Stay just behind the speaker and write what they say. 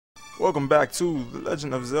Welcome back to The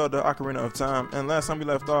Legend of Zelda Ocarina of Time. And last time we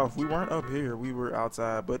left off, we weren't up here, we were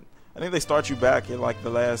outside. But I think they start you back at like the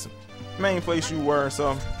last main place you were.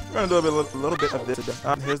 So we're gonna do a little bit of this today.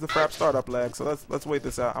 Here's the Frap startup lag. So let's wait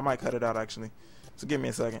this out. I might cut it out actually. So give me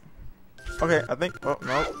a second. Okay, I think. Oh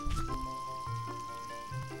no.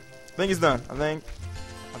 I think it's done. I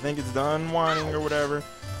think it's done whining or whatever.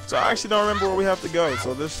 So I actually don't remember where we have to go.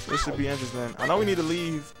 So this should be interesting. I know we need to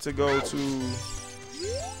leave to go to.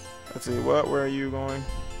 Let's see, where are you going?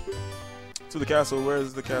 To the castle. Where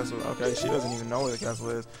is the castle? Okay, she doesn't even know where the castle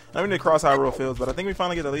is. Now we need to cross Hyrule Fields, but I think we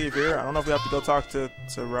finally get to leave here. I don't know if we have to go talk to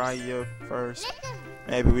Raya first.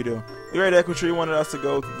 Maybe we do. The Great Echo Tree wanted us to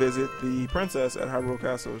go visit the princess at Hyrule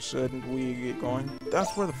Castle. Shouldn't we get going?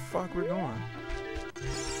 That's where the fuck we're going.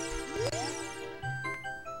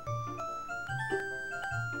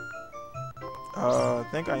 I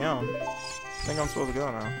think I am. I think I'm supposed to go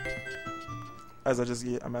now. As I just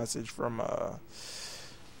get a message from the.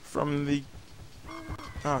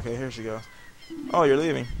 Okay, here she goes. Oh, you're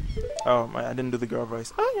leaving. Oh, I didn't do the girl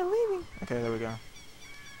voice. Oh, you're leaving. Okay, there we go.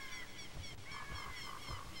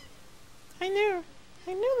 I knew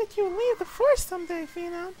that you would leave the force someday,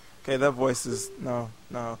 Phenom. Okay, that voice is no,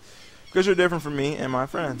 because you're different from me and my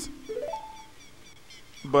friends.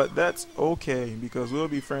 But that's okay because we'll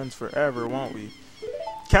be friends forever, won't we?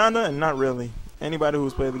 Kinda and not really. Anybody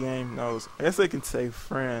who's played the game knows. I guess they can say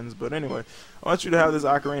friends, but anyway. I want you to have this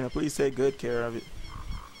ocarina. Please take good care of it.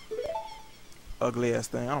 Ugly ass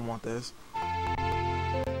thing. I don't want this.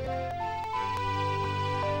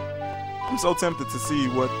 I'm so tempted to see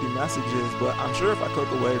what the message is, but I'm sure if I click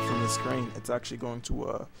away from the screen, it's actually going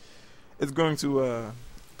to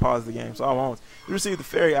pause the game, so I won't. You received the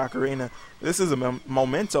fairy ocarina. This is a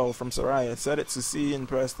memento from Soraya. Set it to C and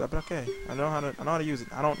press that. But okay, I know how to use it.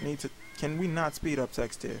 I don't need to. Can we not speed up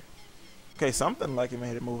text here? Okay, something like it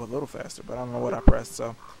made it move a little faster, but I don't know what I pressed.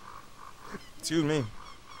 So, excuse me.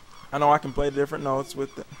 I know I can play different notes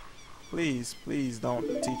with it. Please don't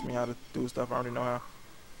teach me how to do stuff I already know how.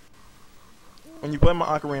 When you play my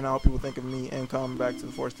ocarina, I hope people think of me and come back to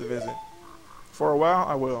the forest to visit. For a while,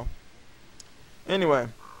 I will. Anyway,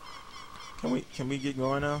 can we get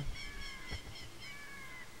going now?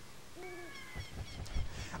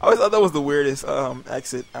 I always thought that was the weirdest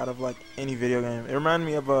exit out of like any video game. It reminded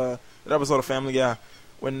me of that episode of Family Guy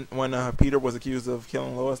when Peter was accused of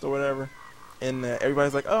killing Lois or whatever, and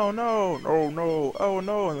everybody's like, oh no, oh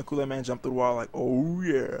no, and the Kool-Aid Man jumped through the wall like, oh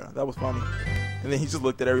yeah, that was funny, and then he just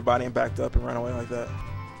looked at everybody and backed up and ran away like that.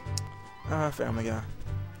 Family Guy.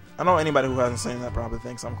 I know anybody who hasn't seen that probably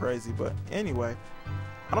thinks I'm crazy, but anyway,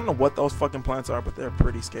 I don't know what those fucking plants are, but they're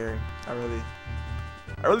pretty scary. I really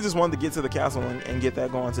just wanted to get to the castle and get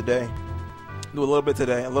that going today. Do a little bit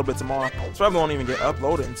today, a little bit tomorrow. This probably won't even get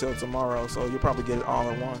uploaded until tomorrow, so you'll probably get it all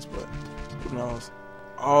at once, but who knows.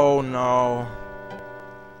 Oh no.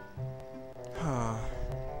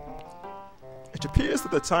 It appears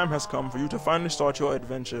that the time has come for you to finally start your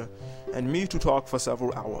adventure, and me to talk for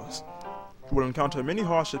several hours. You will encounter many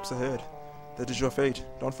hardships ahead. That is your fate.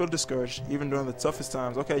 Don't feel discouraged, even during the toughest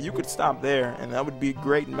times. Okay, you could stop there, and that would be a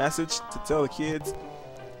great message to tell the kids.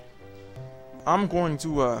 I'm going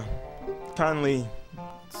to kindly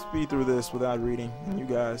speed through this without reading, and you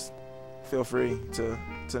guys feel free to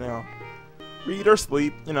you know, read or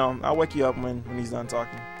sleep. You know, I'll wake you up when he's done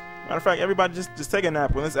talking. Matter of fact, everybody just take a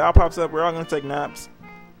nap. When this owl pops up, we're all going to take naps.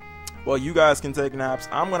 Well, you guys can take naps.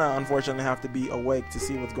 I'm going to unfortunately have to be awake to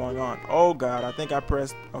see what's going on. Oh god, I think I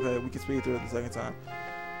pressed. Okay, we can speed through it the second time.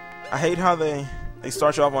 I hate how they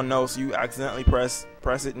start you off on no, so you accidentally press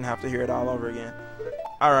it and have to hear it all over again.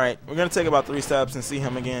 Alright, we're going to take about 3 steps and see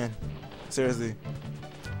him again. Seriously.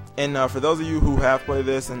 And for those of you who have played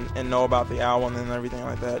this and know about the owl and everything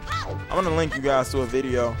like that, I'm going to link you guys to a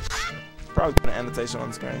video. Probably put an annotation on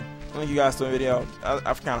the screen. I'll link you guys to a video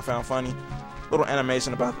I've kind of found funny. Little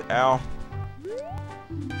animation about the owl.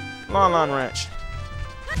 Lon Ranch.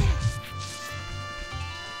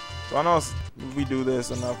 So I know if we do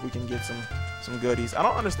this enough, we can get some goodies. I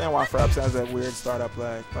don't understand why Fraps has that weird startup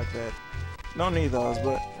lag like that. Don't need those,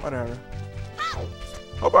 but whatever.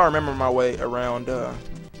 Hope I remember my way around the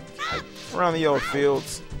old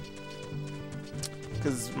fields.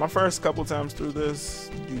 Cause my first couple times through this,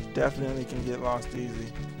 you definitely can get lost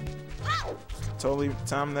easy. Totally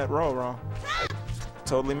timed that roll wrong.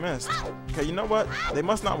 Totally missed. Okay, you know what? They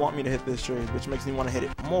must not want me to hit this tree, which makes me want to hit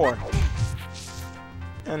it more.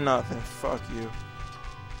 And nothing. Fuck you.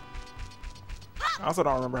 I also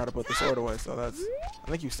don't remember how to put the sword away, so that's. I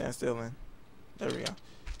think you stand still in. There we go.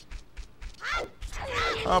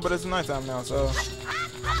 Oh, but it's nighttime now, so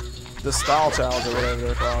the stall childs or whatever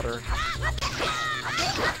they're called are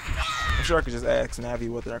I'm sure I could just ask Navi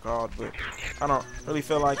what they're called, but I don't really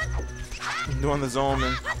feel like doing the zoom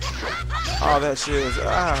and all that shit is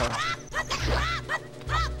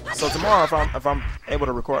So tomorrow, if I'm able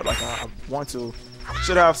to record like I want to,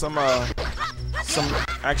 should have some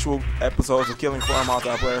actual episodes of Killing Floor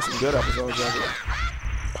multiplayer, some good episodes of it.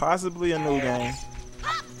 Possibly a new game.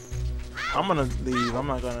 I'm gonna leave. I'm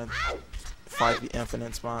not gonna fight the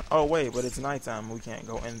infinite spawn. Oh wait, but it's nighttime. We can't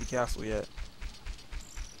go in the castle yet.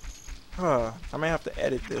 I may have to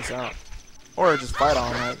edit this out, or just fight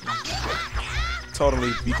all night and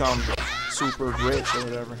totally become super rich or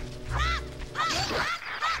whatever.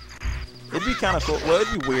 It'd be kind of cool. Well,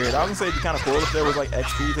 it'd be weird. I was gonna say it'd be kind of cool if there was like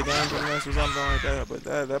XP to games in this or something like that, but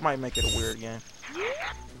that might make it a weird game.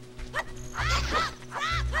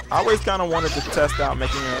 I always kind of wanted to test out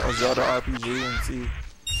making a Zelda RPG and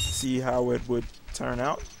see how it would turn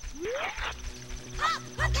out.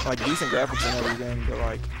 Like decent graphics and everything, but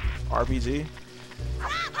like RPG.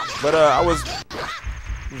 But I was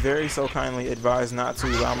very so kindly advised not to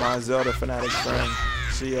by my Zelda fanatic friend.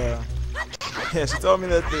 She told me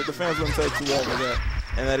that the fans wouldn't take too well to that,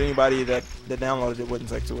 and that anybody that downloaded it wouldn't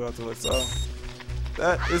take too well to it. So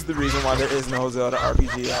that is the reason why there is no Zelda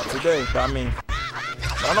RPG out today. But I mean,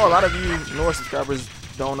 I know a lot of you newer subscribers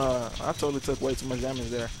don't. I totally took way too much damage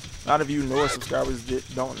there. A lot of you newer subscribers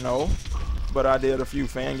don't know, but I did a few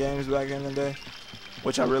fan games back in the day,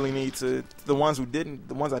 which I really need to. The ones I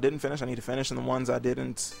didn't finish, I need to finish, and the ones I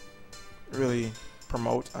didn't really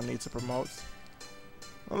promote, I need to promote.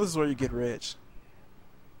 Well, this is where you get rich.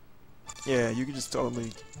 Yeah, you can just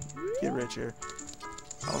totally get rich here.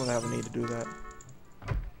 I don't have a need to do that.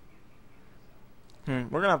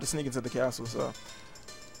 We're gonna have to sneak into the castle, so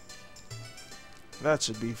that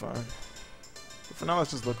should be fun. But for now,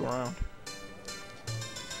 let's just look around.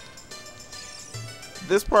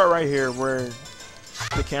 This part right here, where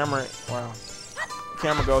the camera, the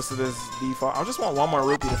camera goes to this default. I just want one more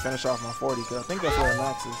rupee to finish off my 40, because I think that's where it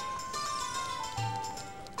maxes.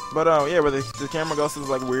 But yeah, where the camera goes to this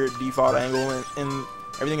like weird default angle, and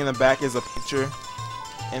everything in the back is a picture,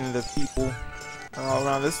 and the people all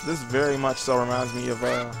around. This very much so reminds me of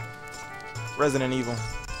Resident Evil.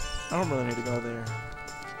 I don't really need to go there,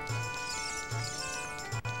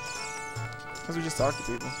 because we just talk to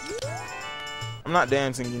people. I'm not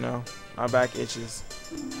dancing, you know. My back itches.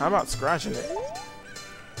 How about scratching it?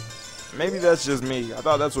 Maybe that's just me. I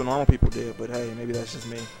thought that's what normal people did, but hey, maybe that's just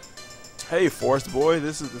me. Hey, Forest Boy,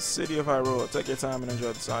 this is the city of Hyrule. Take your time and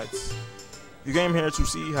enjoy the sights. If you came here to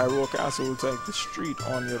see Hyrule Castle, take the street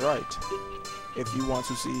on your right. If you want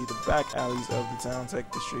to see the back alleys of the town, take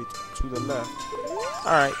the street to the left.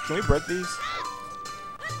 Alright, can we break these?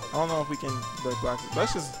 I don't know if we can break boxes.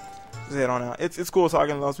 Let's just head on out. It's cool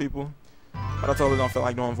talking to those people, but I totally don't feel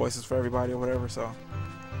like doing voices for everybody or whatever, so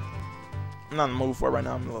I'm not in the mood for it right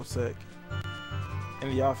now. I'm a little sick.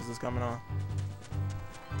 And The Office is coming on.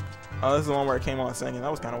 Oh, this is the one where it came on singing. That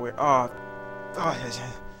was kind of weird. Oh,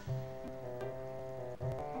 yeah.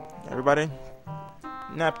 Everybody,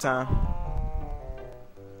 nap time.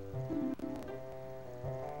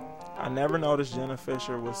 I never noticed Jenna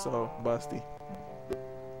Fisher was so busty.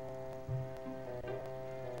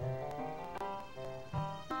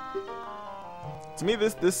 To me,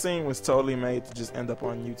 this scene was totally made to just end up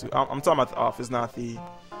on YouTube. I'm talking about The Office, not the.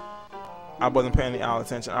 I wasn't paying the all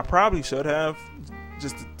attention. I probably should have,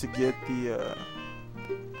 just to get the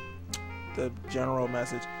general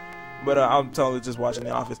message. But I'm totally just watching The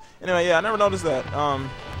Office. Anyway, yeah, I never noticed that.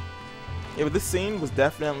 Yeah, but this scene was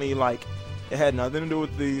definitely like, it had nothing to do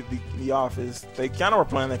with the Office. They kind of were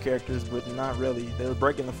playing their characters, but not really. They were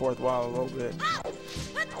breaking the fourth wall a little bit.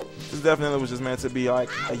 This definitely was just meant to be like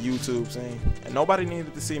a YouTube scene, and nobody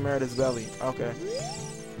needed to see Meredith's belly. Okay.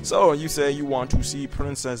 So you say you want to see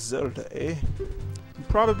Princess Zelda, eh? You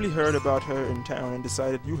probably heard about her in town and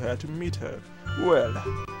decided you had to meet her. Well,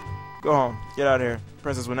 go home. Get out of here.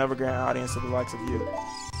 Princess will never grant audience to the likes of you.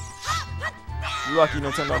 You're lucky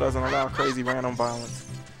Nintendo doesn't allow crazy random violence.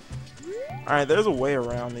 Alright, there's a way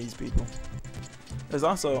around these people. There's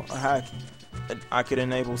also a hack that I could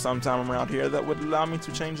enable sometime around here that would allow me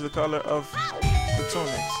to change the color of the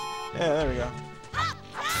tunics. Yeah, there we go.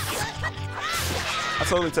 I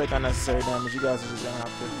totally take unnecessary damage. You guys are just gonna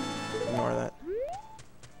have to ignore that.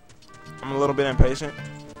 I'm a little bit impatient.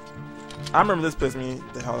 I remember this pissed me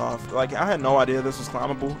the hell off. Like, I had no idea this was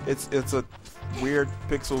climbable. It's a weird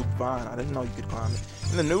pixel vine. I didn't know you could climb it.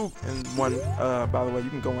 In the new one, by the way, you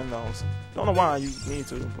can go in those. Don't know why you need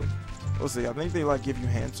to, but we'll see. I think they like give you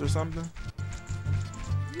hints or something.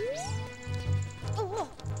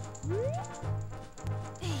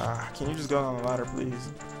 Can you just go down the ladder, please?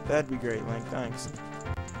 That'd be great, Link. Thanks.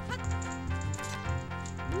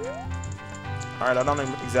 Alright, I don't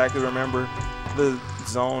exactly remember the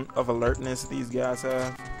zone of alertness these guys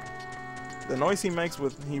have. The noise he makes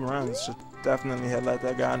when he runs should definitely have let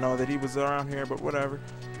that guy know that he was around here, but whatever.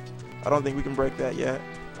 I don't think we can break that yet.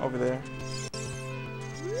 Over there.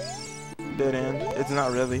 Dead end. It's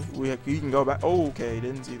not really. You can go back. Oh, okay,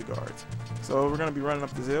 didn't see the guards. So we're gonna be running up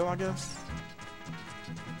this hill, I guess.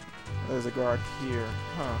 There's a guard here.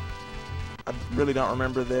 Huh. I really don't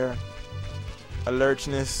remember their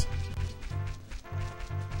alertness.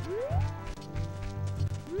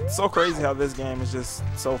 It's so crazy how this game is just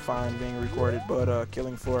so fine being recorded, but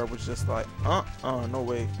Killing Floor was just like, no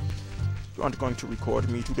way. You aren't going to record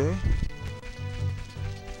me today.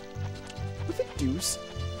 With a deuce.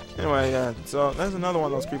 Anyway, yeah, so there's another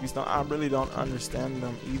one of those creepy stuff. I really don't understand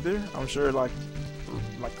them either. I'm sure like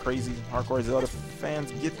crazy hardcore Zelda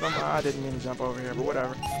fans get them. I didn't mean to jump over here, but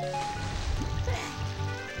whatever.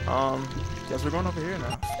 Guess we're going over here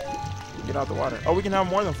now. Get out the water. Oh, we can have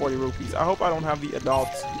more than 40 rupees. I hope I don't have the adult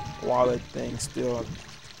wallet thing still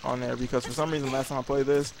on there, because for some reason last time I played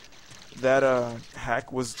this, that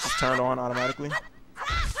hack was turned on automatically,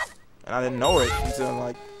 and I didn't know it until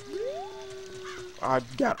like I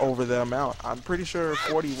got over the amount. I'm pretty sure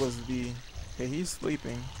 40 was the... Okay, he's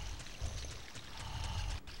sleeping.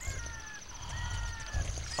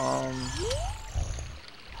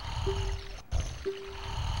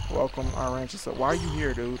 Welcome our rancher. So why are you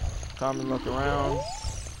here, dude? Come and look around.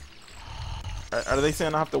 Are they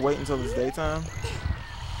saying I have to wait until it's daytime?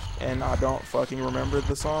 And I don't fucking remember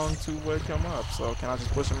the song to wake him up. So can I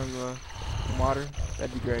just push him in the water?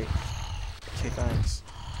 That'd be great. Okay, thanks.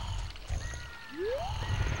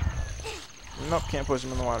 Nope, can't push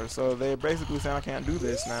him in the water. So they're basically saying I can't do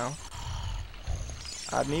this now.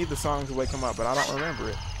 I need the song to wake him up, but I don't remember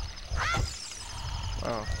it.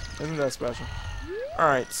 Oh, isn't that special?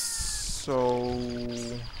 Alright, so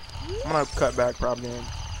I'm gonna cut back probably.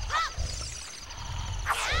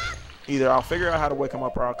 Either I'll figure out how to wake him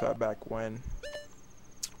up, or I'll cut back when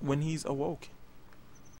he's awoke.